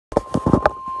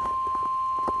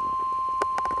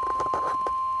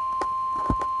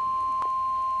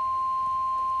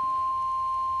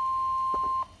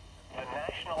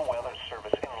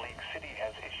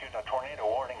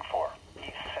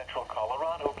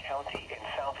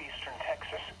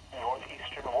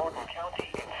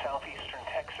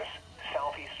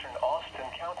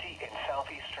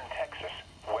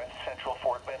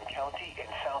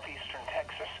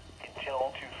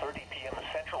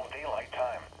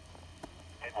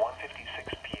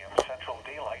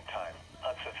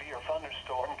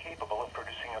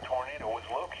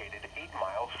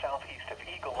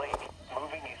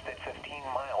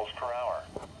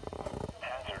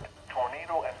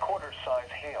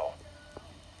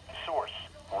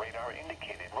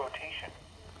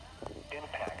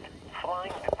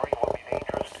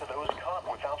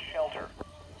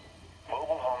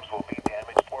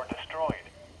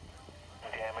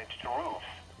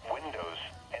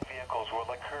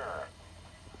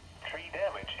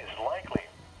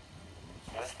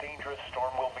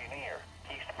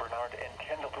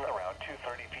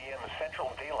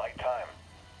Central Daylight Time.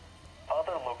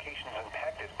 Other locations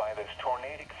impacted by this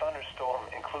tornadic thunderstorm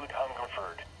include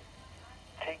Hungerford.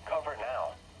 Take cover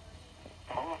now.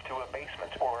 Move to a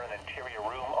basement or an interior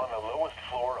room on the lowest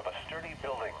floor of a sturdy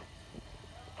building.